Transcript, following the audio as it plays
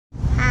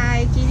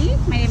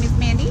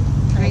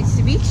Nice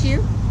to meet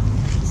you.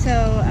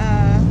 So,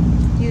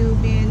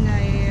 you've been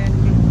a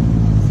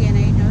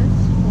CNA nurse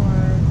for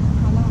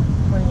how long?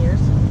 20 years.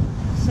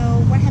 So,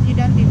 what have you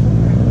done before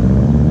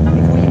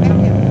you met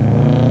him?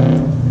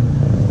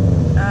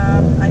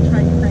 I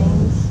tried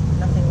cranes.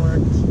 Nothing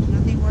worked.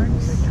 Nothing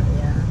works?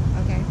 Yeah.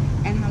 Okay.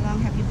 And how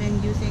long have you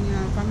been using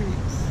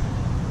Forminex?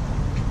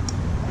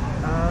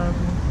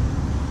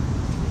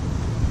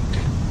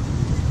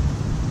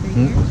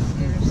 3 years?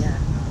 Yeah.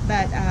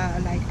 But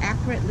like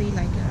accurately,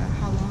 like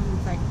how long?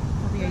 It's like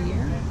probably a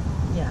year?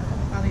 Yeah.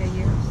 Probably a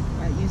year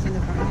using the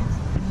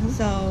Forminex.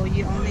 So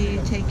you only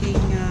taking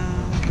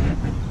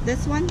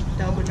this one,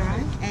 double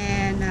dry,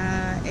 and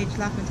age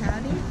lock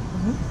vitality,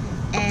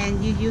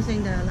 and you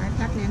using the Life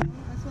Pack Nano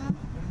as well,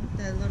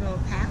 the little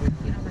pack,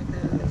 like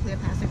the clear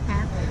plastic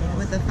pack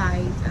with the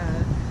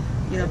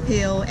 5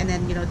 pill, and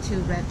then 2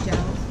 red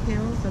gels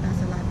pills. So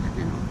that's a Life Pack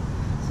Nano.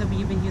 So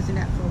you've been using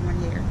that for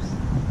 1 year.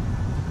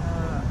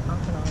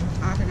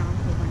 Off and on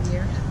for 1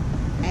 year,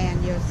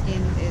 and your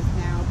skin is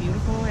now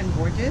beautiful and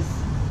gorgeous.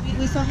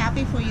 We're so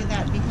happy for you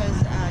that because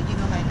our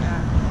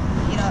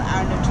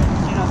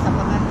nutrition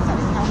supplements that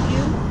help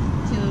you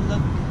to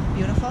look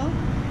beautiful.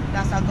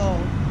 That's our goal,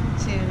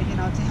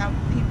 to help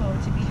people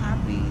to be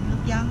happy,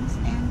 look young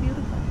and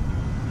beautiful.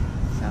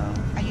 So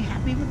are you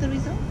happy with the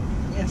result?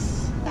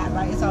 Yes. That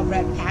right? It's all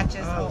red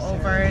patches all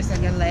over,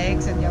 and your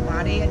legs and your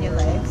body and your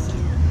legs.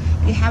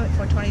 You have it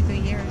for 23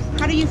 years.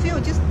 How do you feel?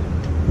 Just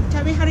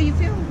tell me, how do you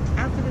feel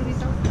after the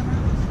result come out?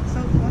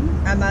 So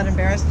wonderful. I'm not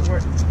embarrassed to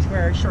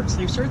wear short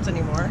sleeve shirts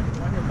anymore.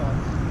 Wonderful.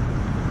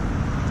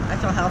 I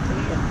feel healthy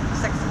and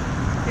sexy.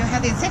 Feel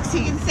healthy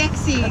and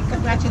sexy.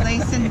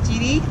 Congratulations,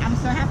 Jeannie. I'm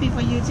so happy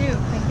for you too.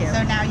 Thank you.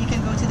 So now you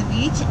can go to the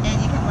beach and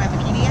you